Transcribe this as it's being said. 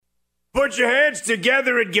put your hands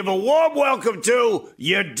together and give a warm welcome to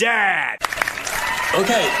your dad.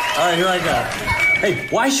 Okay, all right, here I go. Hey,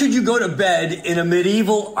 why should you go to bed in a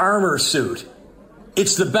medieval armor suit?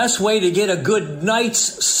 It's the best way to get a good night's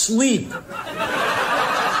sleep.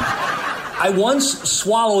 I once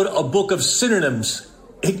swallowed a book of synonyms.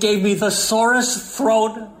 It gave me the sorest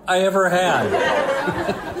throat I ever had.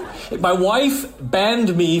 My wife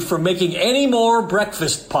banned me from making any more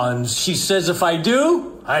breakfast puns. She says if I do,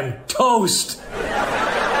 I'm toast.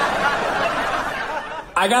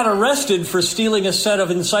 I got arrested for stealing a set of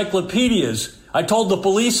encyclopedias. I told the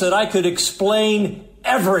police that I could explain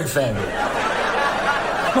everything. Okay,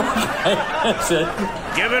 that's it.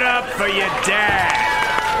 Give it up for your dad.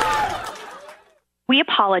 We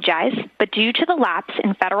apologize, but due to the lapse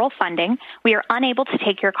in federal funding, we are unable to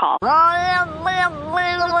take your call.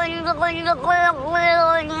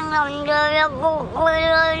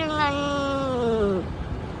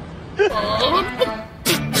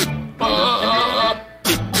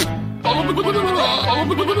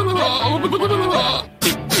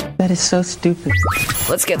 That is so stupid.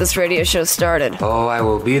 Let's get this radio show started. Oh, I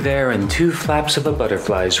will be there in 2 flaps of a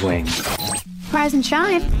butterfly's wing. Rise and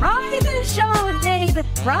shine. Rise and shine, David.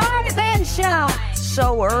 Rise and shine.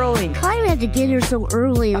 So early. Why do we have to get here so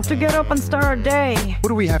early? To get up and start our day. What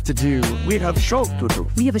do we have to do? We have show to do.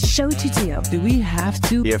 We have a show to do. Do we have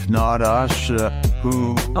to? If not us,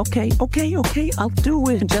 who? Okay, I'll do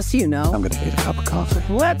it. Just so you know. I'm gonna get a cup of coffee.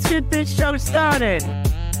 Let's get this show started.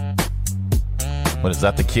 What is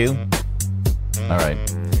that, the cue? All right.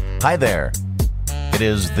 Hi there. It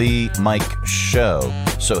is the Mike Show.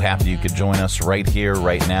 So happy you could join us right here,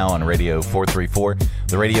 right now on Radio 434,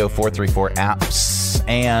 the Radio 434 apps,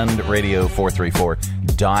 and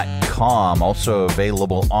Radio434.com. Also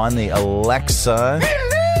available on the Alexa.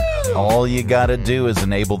 Hello! All you got to do is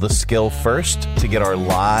enable the skill first to get our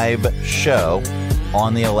live show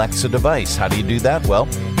on the Alexa device. How do you do that? Well,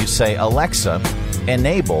 you say, Alexa,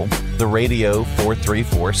 enable the Radio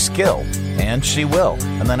 434 skill, and she will.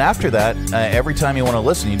 And then after that, every time you want to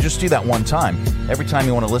listen, you just do that one time. Every time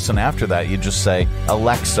you want to listen after that, you just say,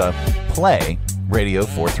 Alexa, play Radio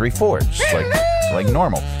 434. Just like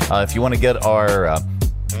normal. If you want to get our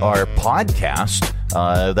podcast,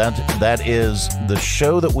 that is the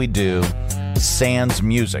show that we do, sans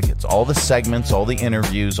music. It's all the segments, all the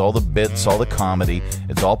interviews, all the bits, all the comedy.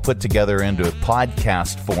 It's all put together into a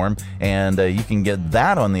podcast form, and you can get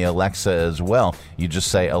that on the Alexa as well. You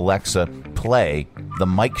just say, Alexa, play the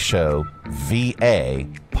Mike Show VA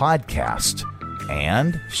podcast,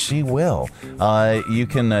 and she will. You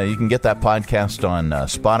can get that podcast on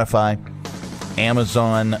Spotify,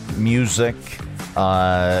 Amazon Music,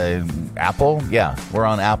 Apple. Yeah, we're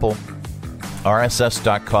on Apple.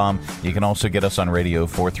 RSS.com. You can also get us on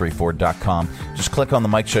Radio434.com. Just click on the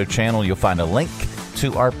Mike Show channel. You'll find a link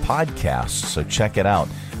to our podcast, so check it out.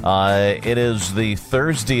 It is the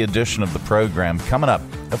Thursday edition of the program. Coming up,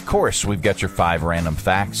 of course, we've got your 5 random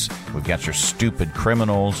facts. We've got your stupid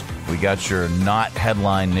criminals. We got your not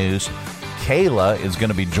headline news. Kayla is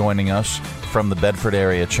going to be joining us from the Bedford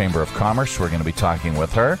Area Chamber of Commerce. We're going to be talking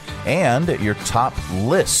with her. And your top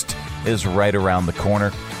list is right around the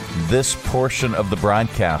corner. This portion of the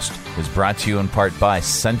broadcast is brought to you in part by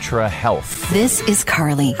Centra Health. This is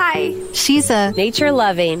Carly. Hi. She's a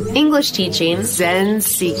nature-loving, English-teaching,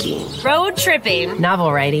 Zen-seeking, road-tripping,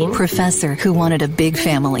 novel-writing professor who wanted a big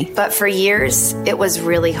family. But for years, it was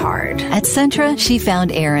really hard. At Centra, she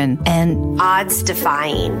found Aaron and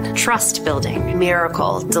odds-defying, trust-building,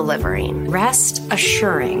 miracle-delivering,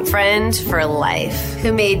 rest-assuring, friend for life,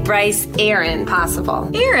 who made Bryce Aaron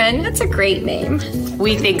possible. Aaron, that's a great name.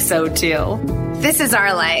 We think so, too. This is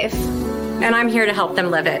our life, and I'm here to help them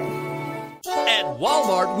live it. At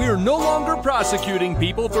Walmart, we're no longer prosecuting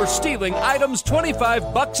people for stealing items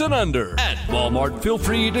 $25 and under. At Walmart, feel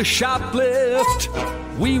free to shoplift.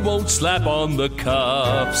 We won't slap on the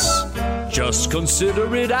cuffs. Just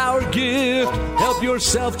consider it our gift. Help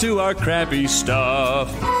yourself to our crappy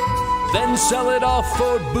stuff. Then sell it off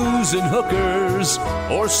for booze and hookers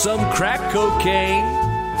or some crack cocaine.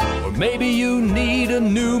 Maybe you need a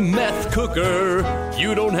new meth cooker.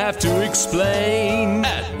 You don't have to explain.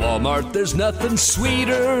 At Walmart, there's nothing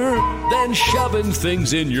sweeter than shoving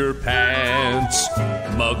things in your pants.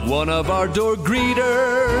 Mug one of our door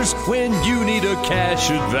greeters when you need a cash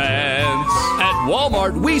advance. At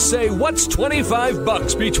Walmart, we say what's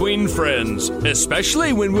 $25 between friends,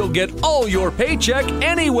 especially when we'll get all your paycheck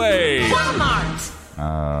anyway. Walmart!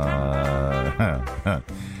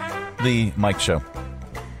 The Mike Show.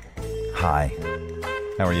 Hi.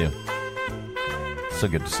 How are you? So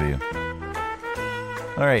good to see you.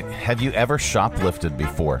 All right. Have you ever shoplifted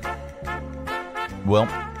before? Well,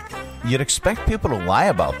 you'd expect people to lie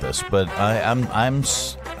about this, but I'm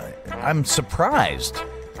surprised.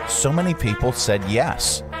 So many people said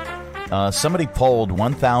yes. Somebody polled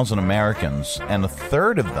 1,000 Americans, and a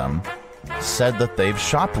third of them said that they've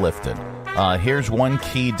shoplifted. Here's one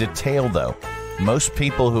key detail, though. Most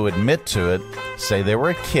people who admit to it say they were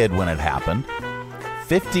a kid when it happened.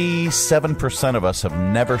 57% of us have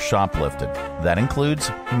never shoplifted. That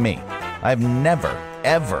includes me. I've never,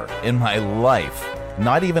 ever in my life,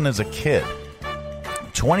 not even as a kid.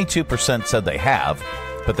 22% said they have,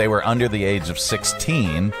 but they were under the age of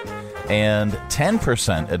 16, and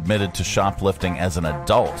 10% admitted to shoplifting as an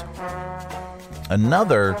adult.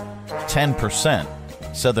 Another 10%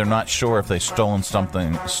 said they're not sure if they've stolen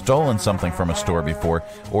something from a store before,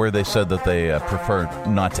 or they said that they prefer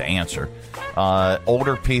not to answer.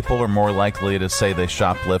 Older people are more likely to say they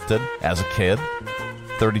shoplifted as a kid.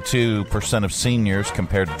 32% of seniors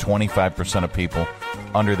compared to 25% of people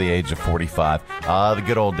under the age of 45. The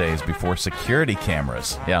good old days before security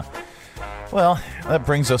cameras. Yeah. Well, that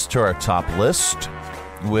brings us to our top list,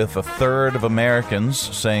 with a third of Americans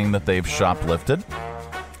saying that they've shoplifted,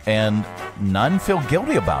 and none feel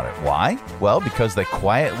guilty about it. Why? Well, because they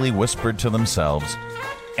quietly whispered to themselves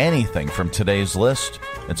anything from today's list.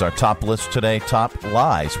 It's our top list today, top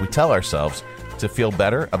lies we tell ourselves to feel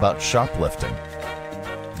better about shoplifting.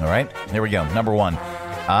 All right, here we go. Number one,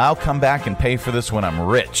 I'll come back and pay for this when I'm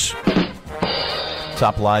rich.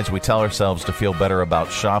 Top lies we tell ourselves to feel better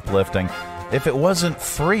about shoplifting. If it wasn't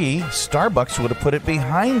free, Starbucks would have put it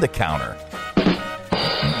behind the counter.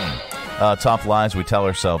 Top lies we tell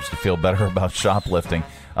ourselves to feel better about shoplifting.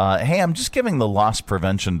 Hey, I'm just giving the loss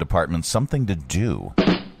prevention department something to do.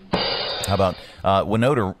 How about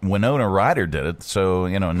Winona Ryder did it, so,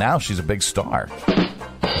 now she's a big star.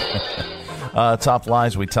 Top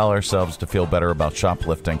lies we tell ourselves to feel better about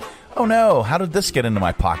shoplifting. Oh no, how did this get into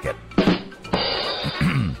my pocket?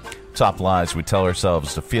 Top lies we tell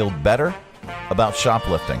ourselves to feel better about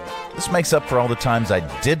shoplifting. This makes up for all the times I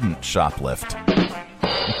didn't shoplift.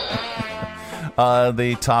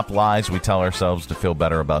 The top lies we tell ourselves to feel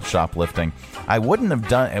better about shoplifting. I wouldn't have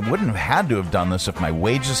had to have done this if my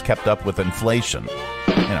wages kept up with inflation.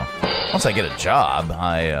 Once I get a job,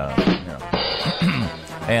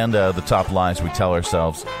 And the top lies we tell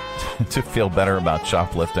ourselves to feel better about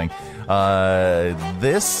shoplifting.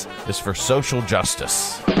 This is for social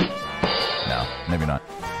justice. No, maybe not.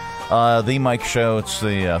 The Mike Show, it's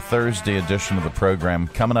the Thursday edition of the program.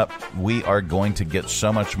 Coming up, we are going to get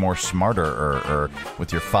so much more smarter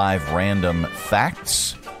with your 5 random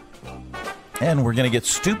facts. And we're going to get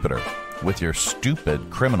stupider with your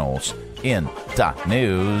stupid criminals in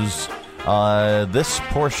 .news. This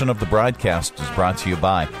portion of the broadcast is brought to you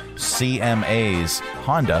by CMA's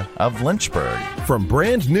Honda of Lynchburg. From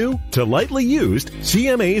brand new to lightly used,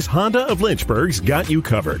 CMA's Honda of Lynchburg's got you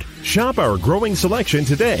covered. Shop our growing selection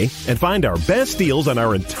today and find our best deals on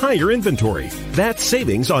our entire inventory. That's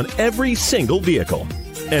savings on every single vehicle.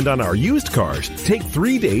 And on our used cars, take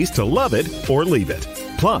 3 days to love it or leave it.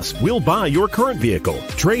 Plus, we'll buy your current vehicle,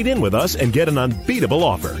 trade in with us, and get an unbeatable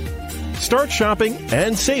offer. Start shopping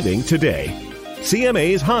and saving today.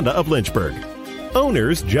 CMA's Honda of Lynchburg.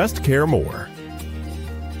 Owners just care more.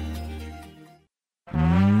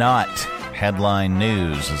 Not headline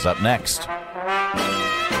news is up next.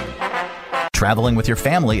 Traveling with your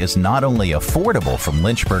family is not only affordable from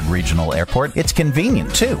Lynchburg Regional Airport, it's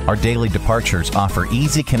convenient too. Our daily departures offer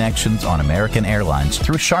easy connections on American Airlines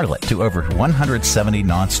through Charlotte to over 170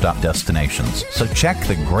 nonstop destinations. So check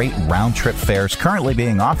the great round-trip fares currently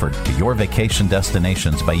being offered to your vacation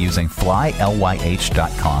destinations by using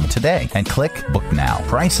flylyh.com today and click Book Now.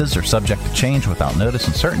 Prices are subject to change without notice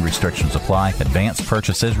and certain restrictions apply. Advanced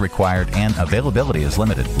purchase is required and availability is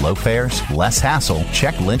limited. Low fares, less hassle.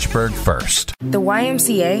 Check Lynchburg first. The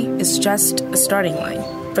YMCA is just a starting line,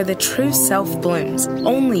 for the true self blooms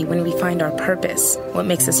only when we find our purpose, what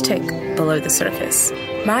makes us tick below the surface.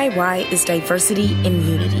 My why is diversity and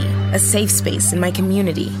unity, a safe space in my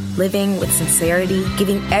community, living with sincerity,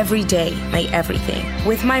 giving every day my everything.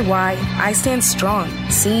 With my why, I stand strong,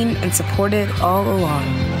 seen and supported all along.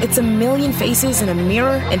 It's a million faces in a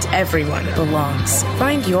mirror and everyone belongs.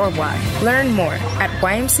 Find your why. Learn more at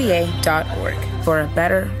ymca.org for a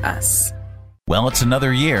better us. Well, it's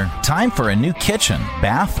another year. Time for a new kitchen,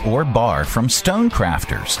 bath, or bar from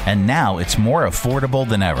Stonecrafters. And now it's more affordable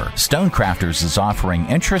than ever. Stonecrafters is offering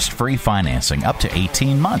interest-free financing up to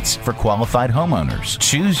 18 months for qualified homeowners.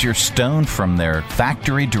 Choose your stone from their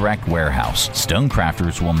factory direct warehouse.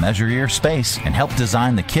 Stonecrafters will measure your space and help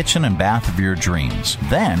design the kitchen and bath of your dreams.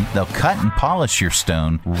 Then they'll cut and polish your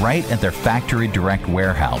stone right at their factory direct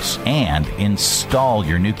warehouse and install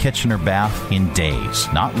your new kitchen or bath in days.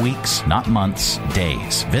 Not weeks, not months,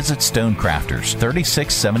 days. Visit Stonecrafters,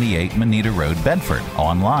 3678 Moneta Road, Bedford.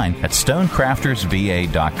 Online at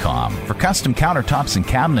stonecraftersva.com. For custom countertops and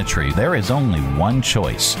cabinetry, there is only one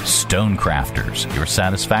choice: Stonecrafters. Your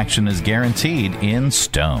satisfaction is guaranteed in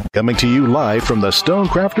stone. Coming to you live from the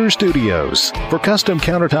Stonecrafters Studios. For custom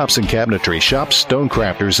countertops and cabinetry, shop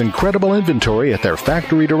Stonecrafters' incredible inventory at their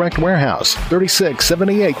factory direct warehouse,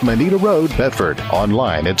 3678 Moneta Road, Bedford.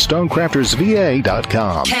 Online at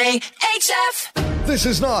stonecraftersva.com. KHF. This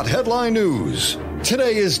is not headline news.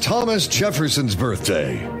 Today is Thomas Jefferson's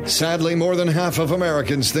birthday. Sadly, more than half of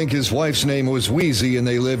Americans think his wife's name was Wheezy and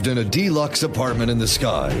they lived in a deluxe apartment in the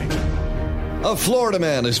sky. A Florida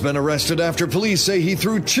man has been arrested after police say he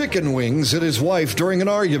threw chicken wings at his wife during an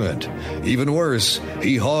argument. Even worse,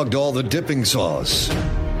 he hogged all the dipping sauce.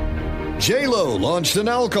 J-Lo launched an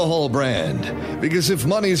alcohol brand because if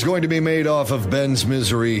money's going to be made off of Ben's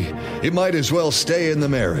misery, it might as well stay in the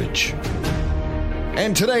marriage.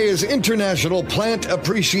 And today is International Plant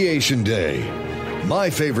Appreciation Day. My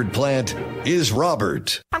favorite plant is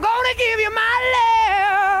Robert. I'm gonna give you my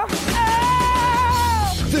love.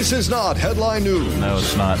 Oh. This is not headline news. No,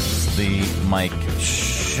 it's not the Mike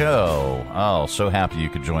Show. Oh, so happy you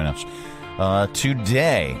could join us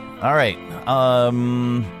today. All right.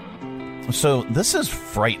 So this is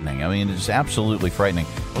frightening. I mean, it's absolutely frightening.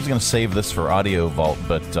 I was going to save this for Audio Vault,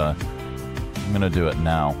 but I'm going to do it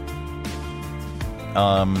now.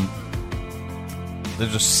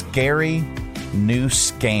 There's a scary new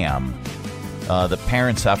scam that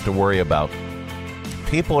parents have to worry about.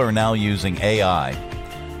 People are now using AI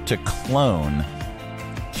to clone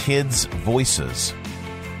kids' voices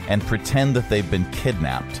and pretend that they've been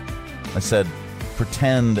kidnapped. I said,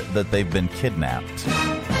 pretend that they've been kidnapped.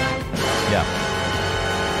 Yeah.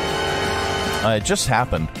 It just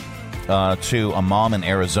happened to a mom in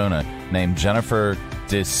Arizona named Jennifer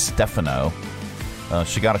DeStefano.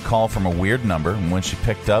 She got a call from a weird number, and when she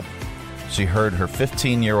picked up, she heard her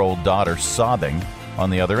 15-year-old daughter sobbing on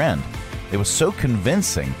the other end. It was so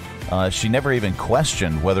convincing, she never even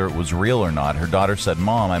questioned whether it was real or not. Her daughter said,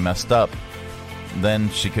 "Mom, I messed up." Then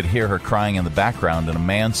she could hear her crying in the background, and a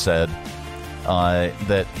man said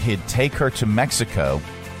that he'd take her to Mexico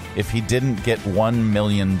if he didn't get $1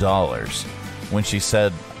 million. When she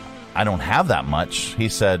said, "I don't have that much," he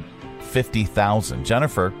said, $50,000.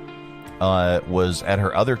 Jennifer was at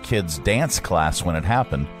her other kid's dance class when it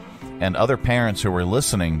happened, and other parents who were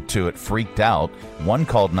listening to it freaked out. One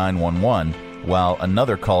called 911, while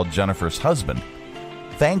another called Jennifer's husband.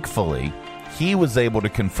 Thankfully, he was able to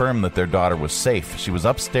confirm that their daughter was safe. She was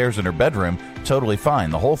upstairs in her bedroom, totally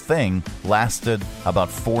fine. The whole thing lasted about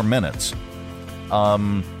 4 minutes.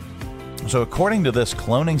 So according to this,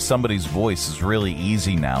 cloning somebody's voice is really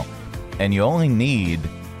easy now, and you only need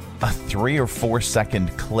a 3 or 4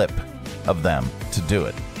 second clip of them to do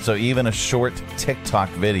it. So even a short TikTok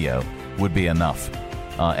video would be enough.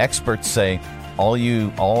 Experts say all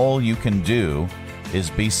you can do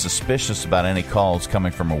is be suspicious about any calls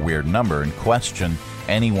coming from a weird number and question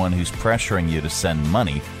anyone who's pressuring you to send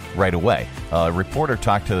money right away. A reporter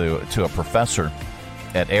talked to a professor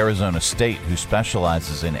at Arizona State who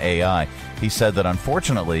specializes in AI. He said that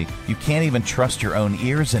unfortunately you can't even trust your own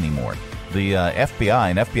ears anymore. The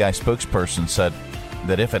FBI, an FBI spokesperson, said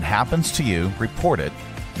that if it happens to you, report it.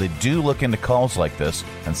 They do look into calls like this,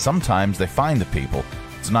 and sometimes they find the people.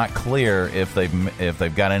 It's not clear if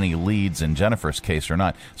they've got any leads in Jennifer's case or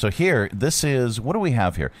not. So here, this is, what do we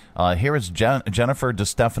have here? Here is Jennifer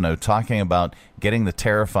DeStefano talking about getting the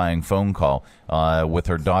terrifying phone call with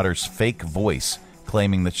her daughter's fake voice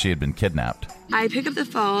claiming that she had been kidnapped. I pick up the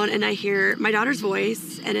phone and I hear my daughter's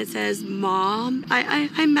voice and it says, "Mom,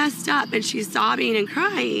 I messed up," and she's sobbing and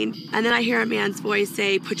crying. And then I hear a man's voice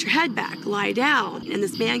say, "Put your head back, lie down." And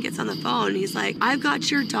this man gets on the phone and he's like, "I've got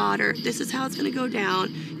your daughter. This is how it's going to go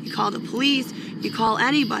down. You call the police, you call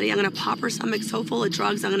anybody. I'm going to pop her stomach so full of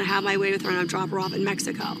drugs, I'm going to have my way with her and I'll drop her off in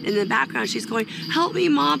Mexico." In the background, she's going, "Help me,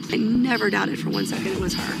 Mom." I never doubted for 1 second it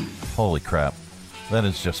was her. Holy crap. That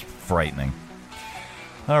is just frightening.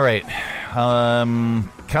 All right.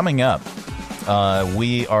 Coming up,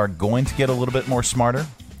 we are going to get a little bit more smarter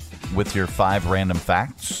with your 5 random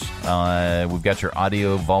facts. We've got your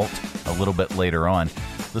Audio Vault a little bit later on.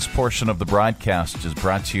 This portion of the broadcast is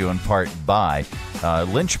brought to you in part by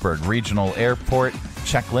Lynchburg Regional Airport.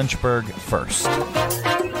 Check Lynchburg first.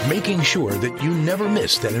 Making sure that you never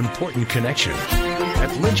miss that important connection.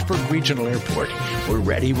 At Lynchburg Regional Airport, we're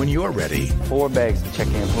ready when you're ready. 4 bags to check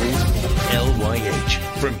in, please. LYH.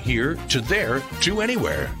 From here to there to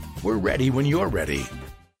anywhere. We're ready when you're ready.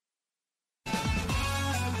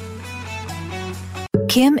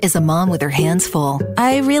 Kim is a mom with her hands full.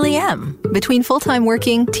 I really am. Between full-time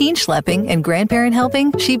working, teen schlepping, and grandparent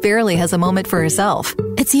helping, she barely has a moment for herself.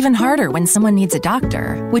 It's even harder when someone needs a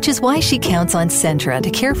doctor. Which is why she counts on Centra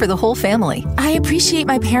to care for the whole family. I appreciate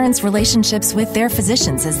my parents' relationships with their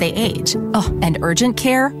physicians as they age. Oh, and urgent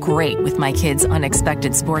care? Great with my kids'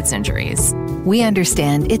 unexpected sports injuries. We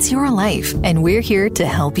understand it's your life, and we're here to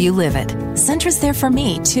help you live it. Centra's there for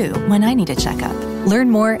me, too, when I need a checkup. Learn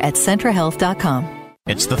more at CentraHealth.com.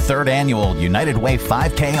 It's the 3rd annual United Way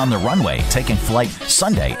 5K on the Runway, taking flight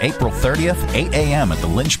Sunday, April 30th, 8 a.m. at the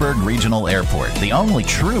Lynchburg Regional Airport. The only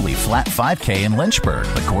truly flat 5K in Lynchburg.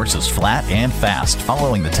 The course is flat and fast,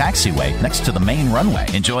 following the taxiway next to the main runway.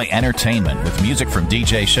 Enjoy entertainment with music from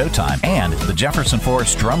DJ Showtime, and the Jefferson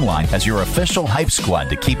Forest Drumline has your official hype squad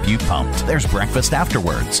to keep you pumped. There's breakfast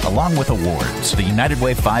afterwards, along with awards. The United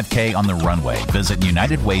Way 5K on the Runway. Visit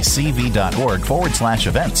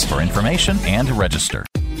unitedwaycv.org/events for information and to register.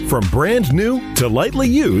 From brand new to lightly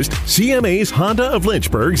used, CMA's Honda of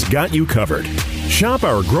Lynchburg's got you covered. Shop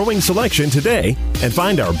our growing selection today and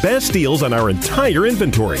find our best deals on our entire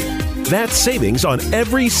inventory. That's savings on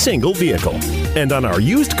every single vehicle. And on our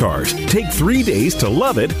used cars, take 3 days to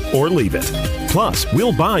love it or leave it. Plus,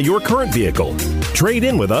 we'll buy your current vehicle. Trade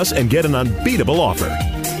in with us and get an unbeatable offer.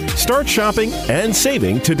 Start shopping and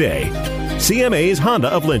saving today. CMA's Honda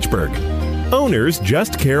of Lynchburg. Owners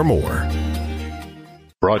just care more.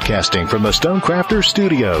 Broadcasting from the Stonecrafters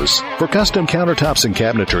Studios. For custom countertops and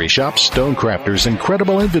cabinetry, shop Stonecrafters'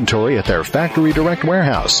 incredible inventory at their Factory Direct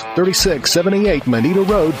Warehouse, 3678 Manita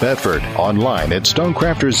Road, Bedford. Online at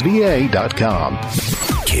stonecraftersva.com.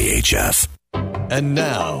 KHF. And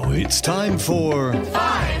now it's time for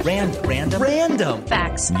 5 random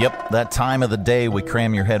facts. Yep, that time of the day we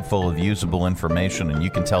cram your head full of usable information, and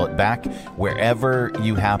you can tell it back wherever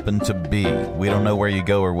you happen to be. We don't know where you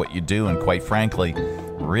go or what you do, and quite frankly,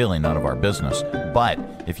 really none of our business. But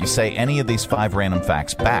if you say any of these 5 random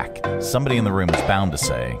facts back, somebody in the room is bound to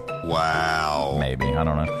say, wow. Maybe, I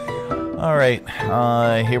don't know. All right,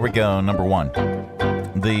 here we go. Number 1.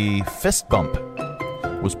 The fist bump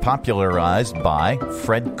was popularized by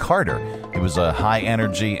Fred Carter. He was a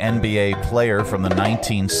high-energy NBA player from the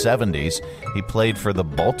 1970s. He played for the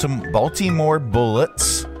Baltimore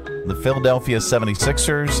Bullets, the Philadelphia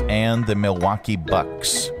 76ers, and the Milwaukee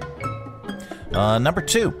Bucks. Number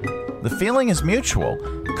 2, the feeling is mutual.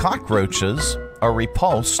 Cockroaches are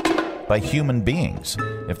repulsed by human beings.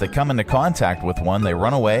 If they come into contact with one, they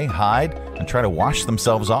run away, hide, and try to wash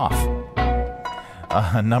themselves off.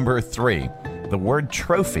 Number 3, the word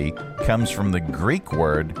trophy comes from the Greek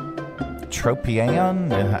word tropeon.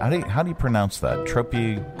 How do you pronounce that?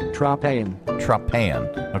 Tropeon.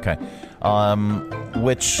 Okay.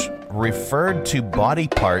 Which referred to body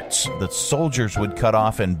parts that soldiers would cut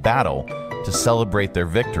off in battle to celebrate their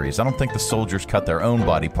victories. I don't think the soldiers cut their own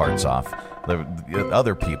body parts off. The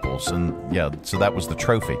other people's. And yeah, so that was the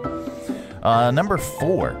trophy. Number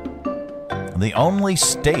 4, the only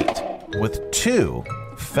state with 2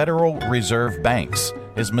 Federal Reserve banks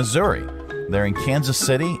is Missouri. They're in Kansas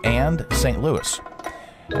City and St. Louis.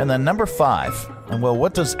 And then number 5, well,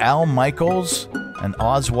 what does Al Michaels and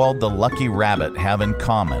Oswald the Lucky Rabbit have in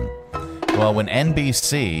common? Well, when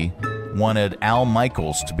NBC wanted Al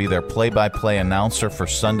Michaels to be their play-by-play announcer for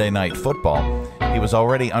Sunday Night Football, he was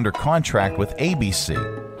already under contract with ABC.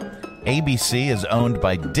 ABC is owned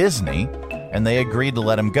by Disney, and they agreed to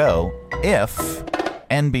let him go if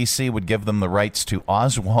NBC would give them the rights to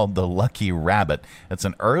Oswald the Lucky Rabbit. It's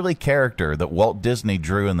an early character that Walt Disney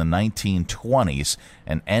drew in the 1920s,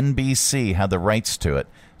 and NBC had the rights to it,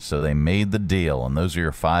 so they made the deal. And those are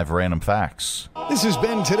your 5 random facts. This has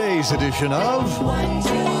been today's edition of 1, 2,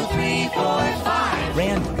 3, 4, 5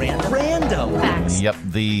 random facts. Yep,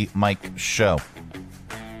 the Mike Show.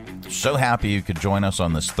 So happy you could join us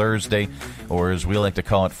on this Thursday, or as we like to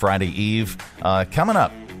call it, Friday Eve. Coming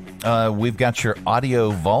up, we've got your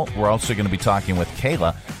audio vault. We're also going to be talking with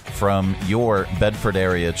Kayla from your Bedford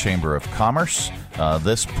Area Chamber of Commerce.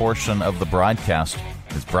 This portion of the broadcast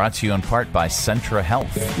is brought to you in part by Centra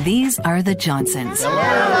Health. These are the Johnsons.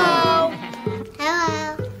 Hello.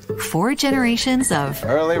 Hello. 4 generations of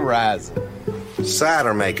early rising,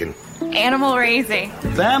 cider making, Animal raising.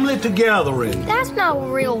 Family gathering. That's not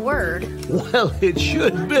a real word. Well, it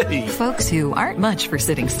should be. Folks who aren't much for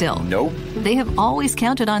sitting still. Nope. They have always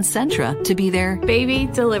counted on Centra to be their Baby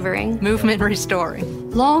delivering. movement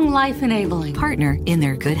restoring Long life enabling. partner in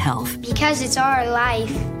their good health. Because it's our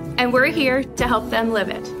life. And we're here to help them live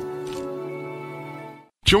it.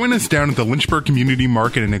 Join us down at the Lynchburg Community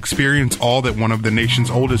Market and experience all that one of the nation's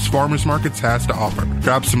oldest farmers markets has to offer.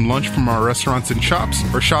 Grab some lunch from our restaurants and shops,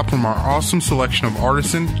 or shop from our awesome selection of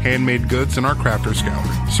artisan, handmade goods in our crafters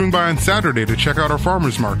gallery. Swing by on Saturday to check out our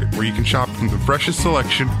farmers market, where you can shop from the freshest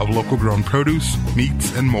selection of local grown produce,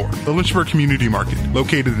 meats, and more. The Lynchburg Community Market,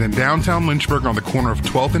 located in downtown Lynchburg on the corner of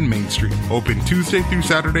 12th and Main Street. Open Tuesday through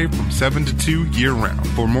Saturday from 7 to 2 year-round.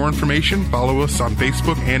 For more information, follow us on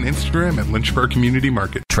Facebook and Instagram at Lynchburg Community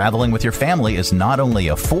Market. Traveling with your family is not only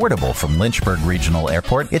affordable from Lynchburg Regional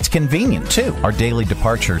Airport, it's convenient too. Our daily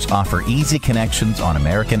departures offer easy connections on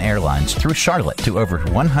American Airlines through Charlotte to over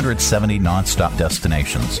 170 nonstop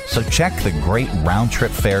destinations. So check the great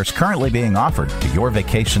round-trip fares currently being offered to your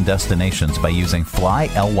vacation destinations by using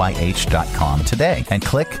flylyh.com today and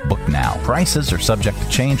click Book Now. Prices are subject to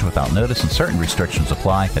change without notice and certain restrictions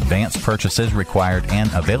apply. Advanced purchases required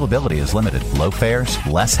and availability is limited. Low fares,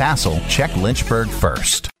 less hassle. Check Lynchburg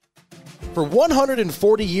first. For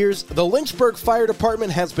 140 years, the Lynchburg Fire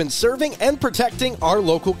Department has been serving and protecting our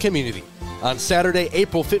local community. On Saturday,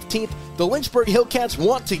 April 15th, the Lynchburg Hillcats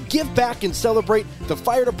want to give back and celebrate the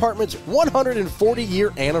Fire Department's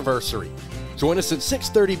 140-year anniversary. Join us at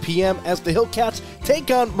 6:30 p.m. as the Hillcats take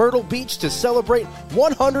on Myrtle Beach to celebrate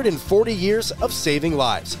 140 years of saving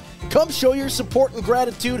lives. Come show your support and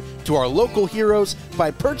gratitude to our local heroes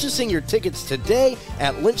by purchasing your tickets today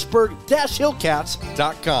at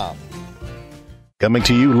lynchburg-hillcats.com. Coming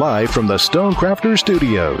to you live from the Stonecrafters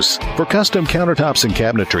Studios. For custom countertops and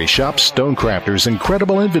cabinetry, shop Stonecrafters'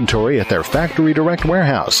 incredible inventory at their Factory Direct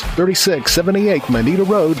Warehouse, 3678 Manita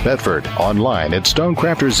Road, Bedford. Online at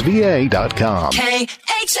stonecraftersva.com.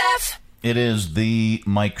 KHF! It is the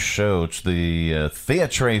Mike Show. It's the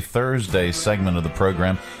Theatre Thursday segment of the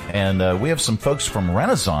program. And we have some folks from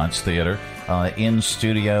Renaissance Theater in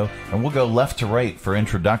studio. And we'll go left to right for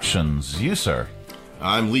introductions. You, sir.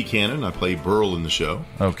 I'm Lee Cannon. I play Burl in the show.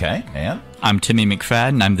 Okay, and? I'm Timmy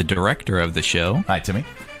McFadden. I'm the director of the show. Hi, Timmy.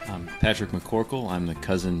 I'm Patrick McCorkle. I'm the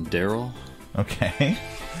cousin Daryl. Okay,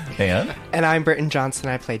 and? And I'm Britton Johnson.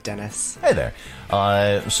 I play Dennis. Hey there.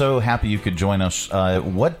 So happy you could join us.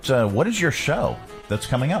 What is your show that's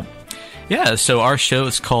coming up? Yeah, so our show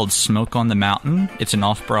is called Smoke on the Mountain. It's an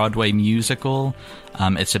off-Broadway musical.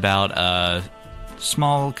 It's about a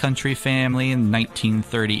small country family in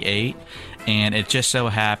 1938. And it just so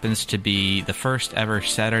happens to be the first ever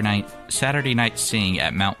Saturday night sing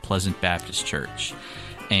at Mount Pleasant Baptist Church.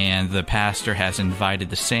 And the pastor has invited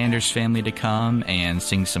the Sanders family to come and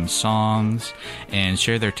sing some songs and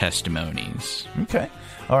share their testimonies. Okay.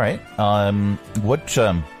 All right. Well,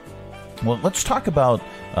 let's talk about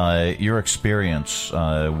your experience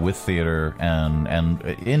with theater and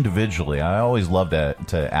individually. I always love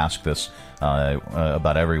to ask this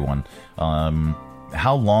about everyone.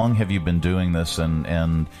 How long have you been doing this,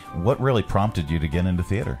 and what really prompted you to get into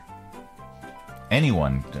theater?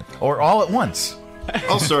 Anyone, or all at once?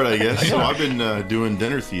 I'll start, I guess. So I've been doing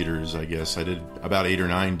dinner theaters, I guess. I did about 8 or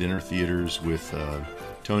 9 dinner theaters with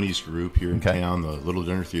Tony's group here in town, the Little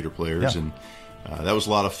Dinner Theater Players, and that was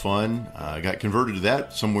a lot of fun. I got converted to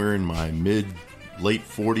that somewhere in my late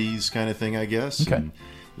 40s kind of thing, I guess. Okay. And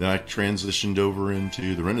then I transitioned over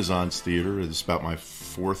into the Renaissance Theater. It's about my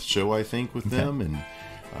 4th show, I think, with them, and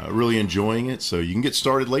really enjoying it. So you can get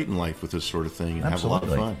started late in life with this sort of thing and Absolutely.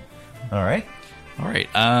 have a lot of fun. All right.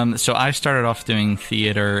 So I started off doing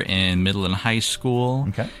theater in middle and high school.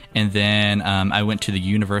 Okay. And then I went to the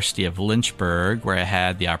University of Lynchburg, where I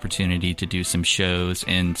had the opportunity to do some shows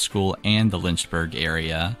in school and the Lynchburg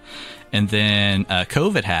area. And then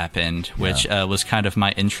COVID happened, which was kind of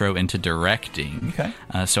my intro into directing. Okay.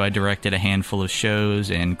 So I directed a handful of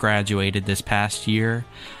shows and graduated this past year.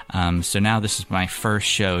 So now this is my first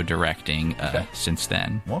show directing since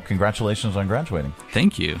then. Well, congratulations on graduating.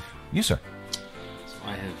 Thank you. You, sir.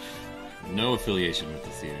 I have no affiliation with the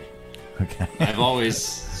theater. Okay. I've always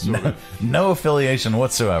sort of... No affiliation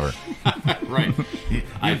whatsoever. Right.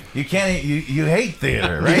 You can't... You hate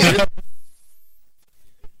theater, right?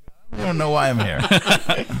 I don't know why I'm here.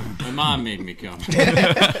 My mom made me come.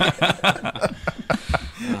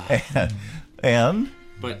 And?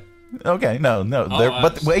 But... Okay, no.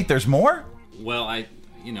 But wait, there's more? Well, I've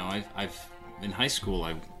in high school,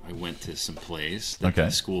 I went to some plays that the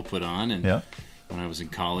school put on, and when I was in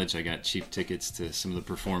college, I got cheap tickets to some of the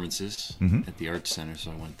performances at the Arts Center,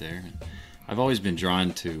 so I went there. And I've always been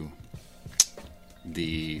drawn to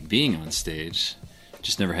the being on stage.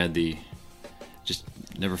 Just never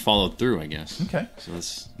followed through, I guess. Okay. So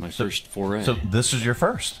that's my first foray. So this is your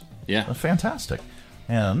first? Yeah. That's fantastic.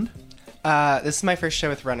 And? This is my first show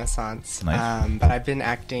with Renaissance. Nice. But I've been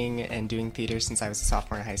acting and doing theater since I was a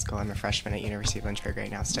sophomore in high school. I'm a freshman at University of Lynchburg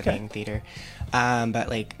right now studying theater. But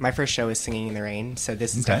like my first show was Singing in the Rain, so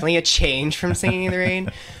this is definitely a change from Singing in the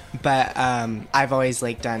Rain. But I've always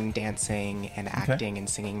like done dancing and acting and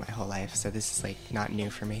singing my whole life, so this is like not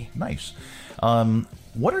new for me. Nice.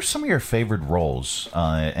 What are some of your favorite roles?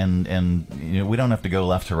 And you know, we don't have to go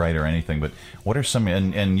left to right or anything, but what are some?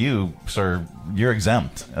 And you, sir, you're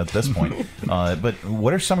exempt at this point. But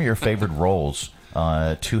what are some of your favorite roles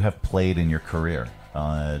to have played in your career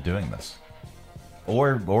doing this,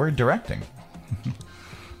 or directing?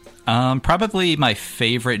 Probably my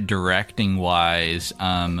favorite directing-wise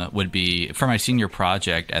would be for my senior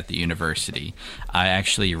project at the university. I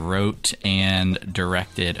actually wrote and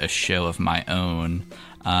directed a show of my own,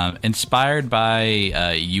 inspired by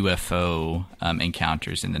UFO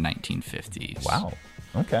encounters in the 1950s. Wow.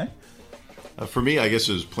 Okay. For me, I guess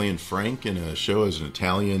it was playing Frank in a show as an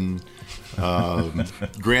Italian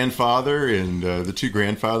grandfather, and the two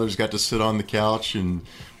grandfathers got to sit on the couch, and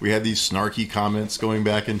we had these snarky comments going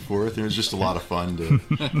back and forth. It was just a lot of fun to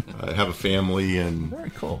have a family. And very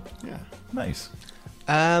cool. Yeah, nice.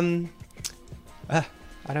 I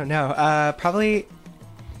don't know. Probably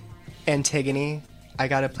Antigone. I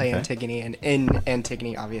got to play Antigone, and in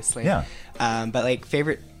Antigone, obviously. Yeah. But like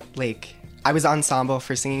favorite, like I was ensemble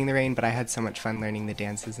for Singing in the Rain, but I had so much fun learning the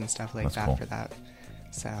dances and stuff like that for that.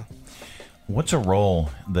 So. What's a role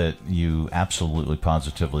that you absolutely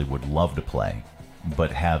positively would love to play,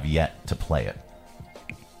 but have yet to play it?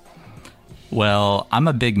 Well, I'm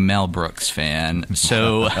a big Mel Brooks fan,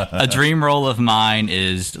 so a dream role of mine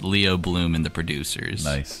is Leo Bloom in The Producers.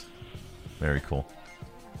 Nice. Very cool.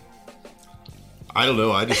 I don't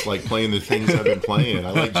know. I just like playing the things I've been playing.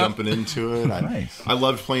 I like jumping into it. Nice. I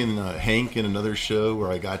loved playing Hank in another show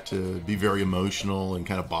where I got to be very emotional and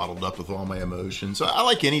kind of bottled up with all my emotions. So I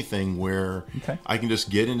like anything where I can just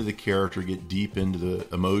get into the character, get deep into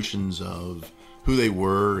the emotions of who they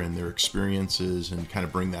were and their experiences, and kind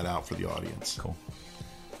of bring that out for the audience. Cool.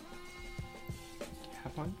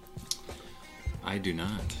 Have one? I do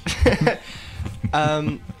not.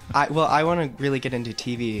 I want to really get into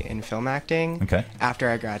TV and film acting after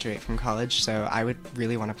I graduate from college, so I would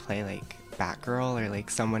really want to play like Batgirl or like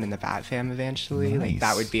someone in the Bat Fam eventually. Nice. Like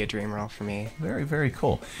that would be a dream role for me. Very, very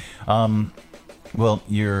cool. Well,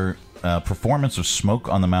 your performance of Smoke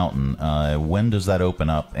on the Mountain, when does that open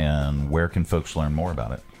up, and where can folks learn more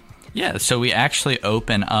about it? Yeah, so we actually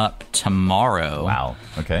open up tomorrow. Wow.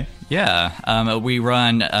 Okay. Yeah. We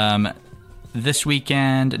run this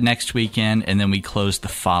weekend, next weekend, and then we close the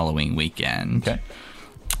following weekend. Okay.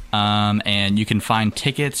 And you can find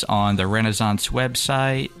tickets on the Renaissance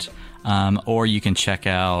website, or you can check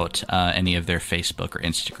out any of their Facebook or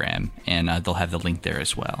Instagram, and they'll have the link there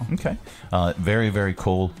as well. Okay. Very, very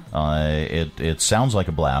cool. It sounds like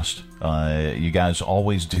a blast. You guys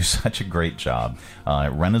always do such a great job.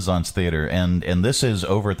 Renaissance Theater, and this is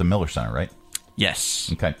over at the Miller Center, right? Yes.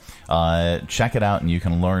 Okay. Check it out, and you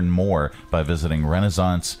can learn more by visiting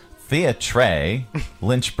Renaissance Theatre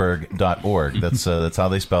Lynchburg.org. That's how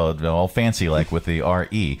they spell it, all fancy like with the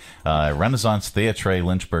R-E. Renaissance Theatre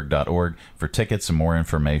Lynchburg.org for tickets and more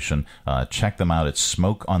information. Check them out. It's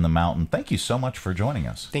Smoke on the Mountain. Thank you so much for joining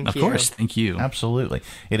us. Of course. Thank you. Absolutely.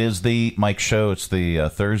 It is the Mike Show. It's the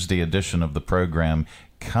Thursday edition of the program.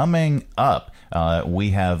 Coming up,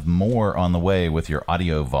 we have more on the way with your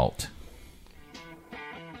Audio Vault.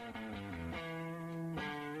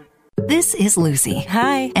 This is Lucy.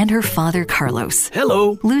 Hi. And her father, Carlos.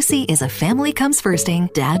 Hello. Lucy is a family comes firsting,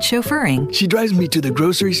 dad chauffeuring. She drives me to the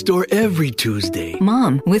grocery store every Tuesday.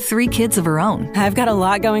 Mom with 3 kids of her own. I've got a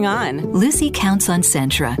lot going on. Lucy counts on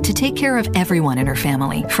Sentra to take care of everyone in her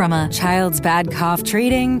family, from a child's bad cough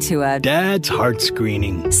treating to a dad's heart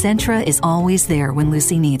screening. Sentra is always there when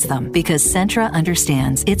Lucy needs them, because Sentra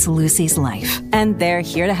understands it's Lucy's life. And they're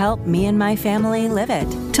here to help me and my family live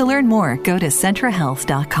it. To learn more, go to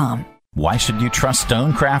CentraHealth.com. Why should you trust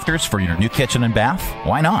Stonecrafters for your new kitchen and bath?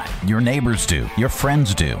 Why not? Your neighbors do, your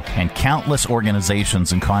friends do, and countless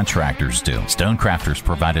organizations and contractors do. Stonecrafters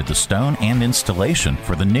provided the stone and installation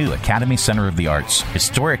for the new Academy Center of the Arts,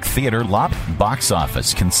 historic theater lobby, box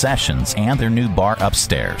office, concessions, and their new bar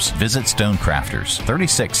upstairs. Visit Stonecrafters,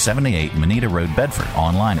 3678 Manita Road, Bedford,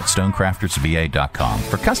 online at stonecraftersva.com.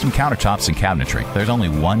 For custom countertops and cabinetry, there's only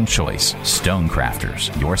one choice,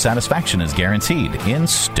 Stonecrafters. Your satisfaction is guaranteed in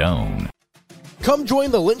stone. Come join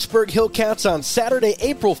the Lynchburg Hillcats on Saturday,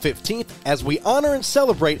 April 15th as we honor and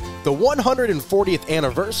celebrate the 140th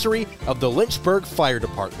anniversary of the Lynchburg Fire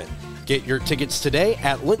Department. Get your tickets today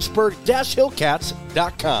at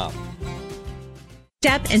lynchburg-hillcats.com.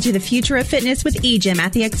 Step into the future of fitness with eGym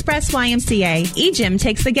at the Express YMCA. eGym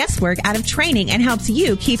takes the guesswork out of training and helps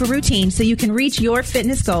you keep a routine so you can reach your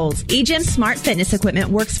fitness goals. eGym's smart fitness equipment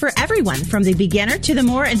works for everyone, from the beginner to the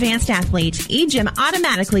more advanced athlete. eGym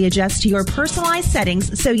automatically adjusts to your personalized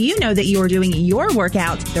settings so you know that you are doing your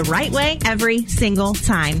workout the right way every single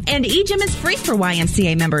time. And eGym is free for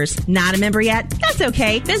YMCA members. Not a member yet? That's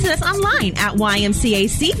okay. Visit us online at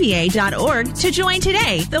ymcacva.org to join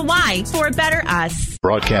today. The Y for a better us.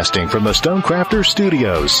 Broadcasting from the Stonecrafters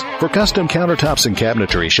Studios. For custom countertops and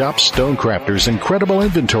cabinetry, shop Stonecrafters' incredible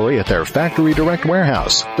inventory at their Factory Direct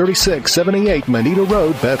Warehouse, 3678 Manita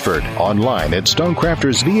Road, Bedford. Online at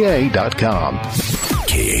stonecraftersva.com.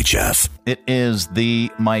 KHF. It is the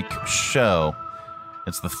Mike Show.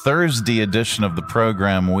 It's the Thursday edition of the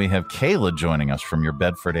program. We have Kayla joining us from your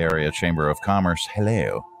Bedford Area Chamber of Commerce.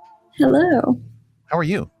 Hello. Hello. How are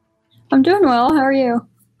you? I'm doing well. How are you?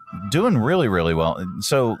 Doing really, really well.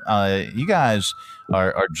 So you guys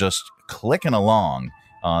are just clicking along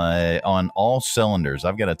on all cylinders.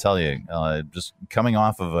 I've got to tell you, just coming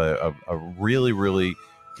off of a really, really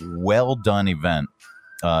well done event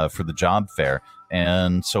for the job fair.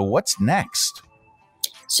 And so what's next?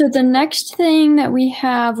 So the next thing that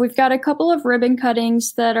we've got a couple of ribbon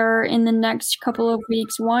cuttings that are in the next couple of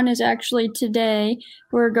weeks. One is actually today.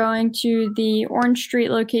 We're going to the Orange Street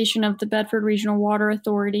location of the Bedford Regional Water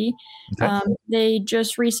Authority. Okay. They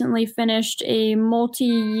just recently finished a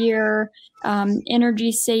multi-year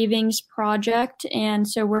energy savings project, and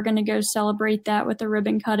so we're going to go celebrate that with a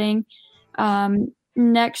ribbon cutting.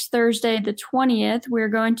 Next Thursday, the 20th, we're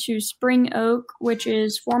going to Spring Oak, which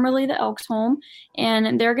is formerly the Elks Home,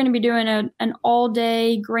 and they're going to be doing an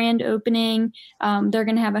all-day grand opening. They're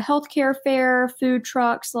going to have a healthcare fair, food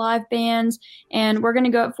trucks, live bands, and we're going to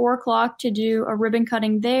go at 4 o'clock to do a ribbon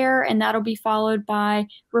cutting there, and that'll be followed by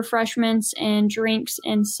refreshments and drinks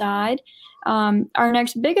inside. Our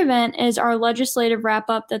next big event is our legislative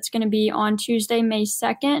wrap-up that's going to be on Tuesday, May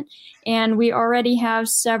 2nd, and we already have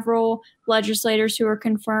several legislators who are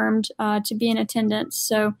confirmed to be in attendance.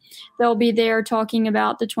 So they'll be there talking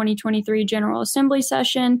about the 2023 General Assembly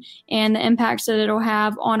session and the impacts that it'll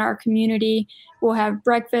have on our community. We'll have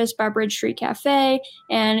breakfast by Bridge Street Cafe,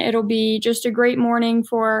 and it'll be just a great morning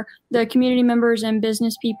for the community members and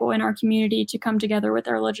business people in our community to come together with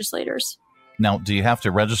our legislators. Now, do you have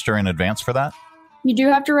to register in advance for that? You do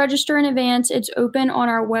have to register in advance. It's open on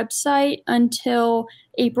our website until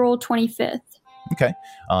April 25th. Okay.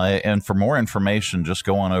 And for more information, just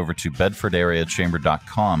go on over to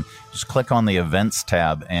bedfordareachamber.com. Just click on the events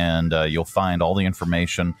tab, and you'll find all the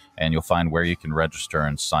information, and you'll find where you can register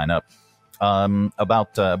and sign up.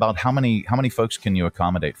 About how many folks can you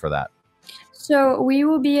accommodate for that? So we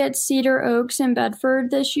will be at Cedar Oaks in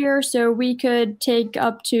Bedford this year, so we could take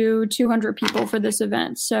up to 200 people for this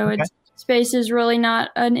event. So okay. Space is really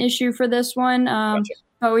not an issue for this one, gotcha.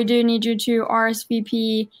 But we do need you to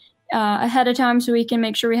RSVP ahead of time so we can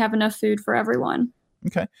make sure we have enough food for everyone.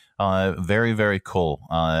 Okay. Very, very cool.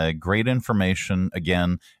 Great information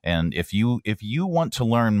again. And if you want to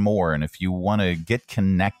learn more, and if you want to get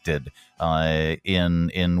connected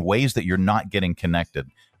in ways that you're not getting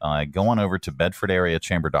connected, go on over to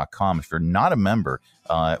bedfordareachamber.com. If you're not a member,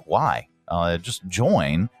 why? Just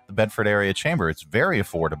join the Bedford Area Chamber. It's very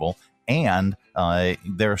affordable, and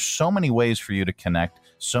there are so many ways for you to connect,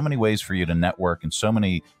 so many ways for you to network, and so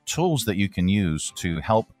many tools that you can use to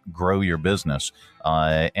help grow your business.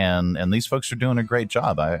 And these folks are doing a great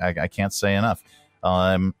job. I can't say enough.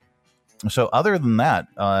 So other than that,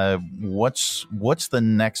 what's the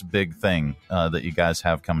next big thing that you guys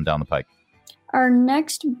have coming down the pike? Our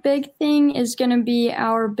next big thing is going to be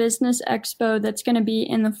our business expo that's going to be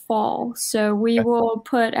in the fall. So we will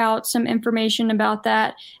put out some information about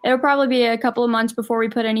that. It'll probably be a couple of months before we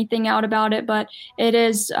put anything out about it, but it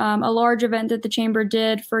is a large event that the Chamber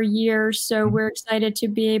did for years. So we're excited to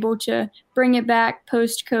be able to bring it back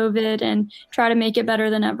post-COVID and try to make it better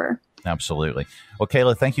than ever. Absolutely. Well,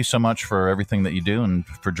 Kayla, thank you so much for everything that you do and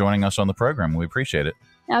for joining us on the program. We appreciate it.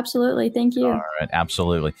 Absolutely. Thank you. All right.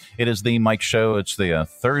 Absolutely. It is the Mike Show. It's the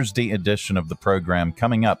Thursday edition of the program.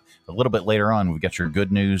 Coming up a little bit later on, we've got your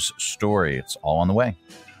good news story. It's all on the way.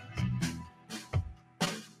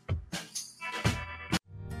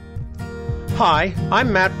 Hi,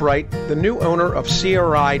 I'm Matt Bright, the new owner of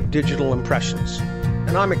CRI Digital Impressions,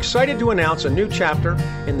 and I'm excited to announce a new chapter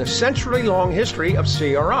in the century-long history of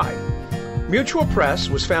CRI. Mutual Press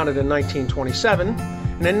was founded in 1927,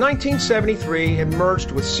 and in 1973 it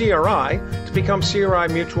merged with CRI to become CRI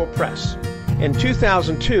Mutual Press. In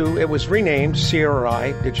 2002, it was renamed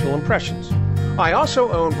CRI Digital Impressions. I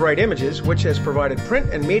also own Bright Images, which has provided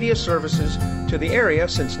print and media services to the area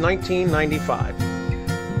since 1995.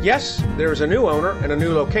 Yes, there is a new owner and a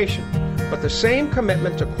new location, but the same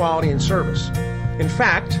commitment to quality and service. In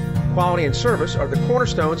fact, quality and service are the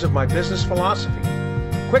cornerstones of my business philosophy.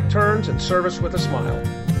 Quick turns and service with a smile.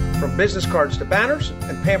 From business cards to banners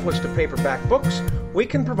and pamphlets to paperback books, we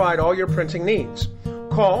can provide all your printing needs.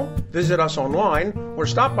 Call, visit us online, or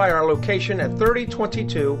stop by our location at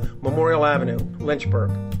 3022 Memorial Avenue, Lynchburg.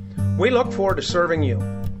 We look forward to serving you.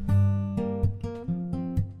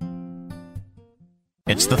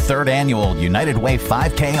 It's the third annual United Way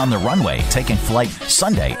 5K on the Runway, taking flight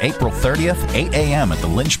Sunday, April 30th, 8 a.m. at the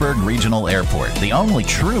Lynchburg Regional Airport. The only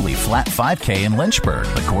truly flat 5K in Lynchburg.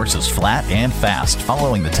 The course is flat and fast,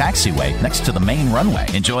 following the taxiway next to the main runway.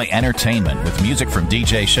 Enjoy entertainment with music from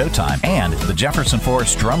DJ Showtime, and the Jefferson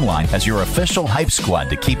Forest Drumline as your official hype squad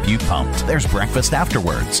to keep you pumped. There's breakfast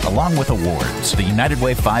afterwards, along with awards. The United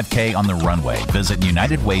Way 5K on the Runway. Visit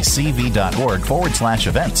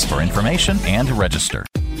unitedwaycv.org/events for information and to register.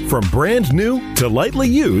 From brand new to lightly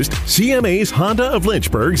used, CMA's Honda of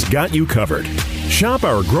Lynchburg's got you covered. Shop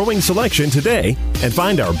our growing selection today and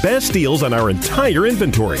find our best deals on our entire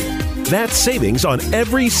inventory. That's savings on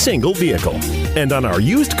every single vehicle. And on our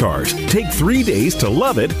used cars, take 3 days to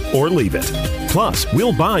love it or leave it. Plus,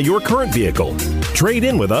 we'll buy your current vehicle. Trade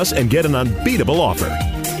in with us and get an unbeatable offer.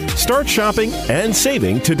 Start shopping and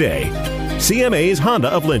saving today. CMA's Honda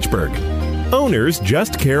of Lynchburg. Owners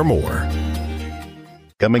just care more.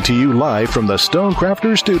 Coming to you live from the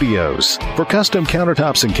Stonecrafters Studios. For custom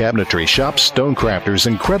countertops and cabinetry, shop Stonecrafters'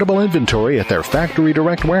 incredible inventory at their Factory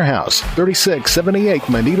Direct Warehouse, 3678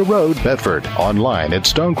 Manita Road, Bedford. Online at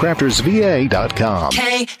stonecraftersva.com.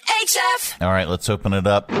 KHF! All right, let's open it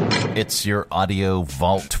up. It's your audio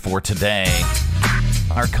vault for today.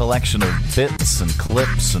 Our collection of bits and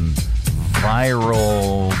clips and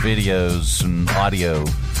viral videos and audio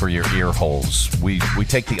for your ear holes. We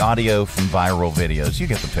take the audio from viral videos. You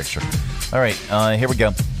get the picture. All right, here we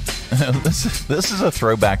go. This is a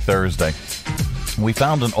throwback Thursday. We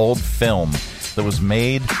found an old film that was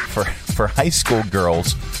made for high school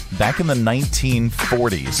girls back in the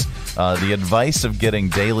 1940s. The advice of getting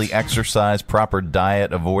daily exercise, proper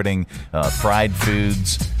diet, avoiding fried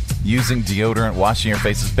foods, using deodorant, washing your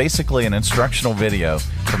face, is basically an instructional video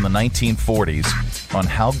from the 1940s on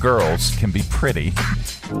how girls can be pretty.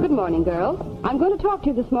 Good morning, girls. I'm going to talk to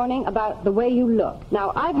you this morning about the way you look.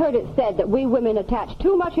 Now, I've heard it said that we women attach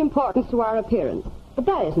too much importance to our appearance, but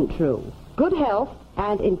that isn't true. Good health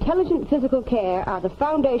and intelligent physical care are the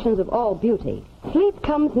foundations of all beauty. Sleep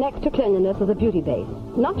comes next to cleanliness as a beauty base.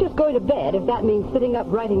 Not just going to bed if that means sitting up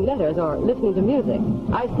writing letters or listening to music.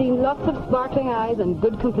 I've seen lots of sparkling eyes and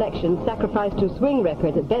good complexion sacrificed to swing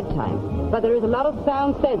records at bedtime. But there is a lot of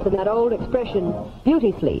sound sense in that old expression,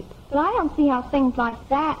 beauty sleep. But I don't see how things like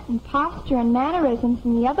that and posture and mannerisms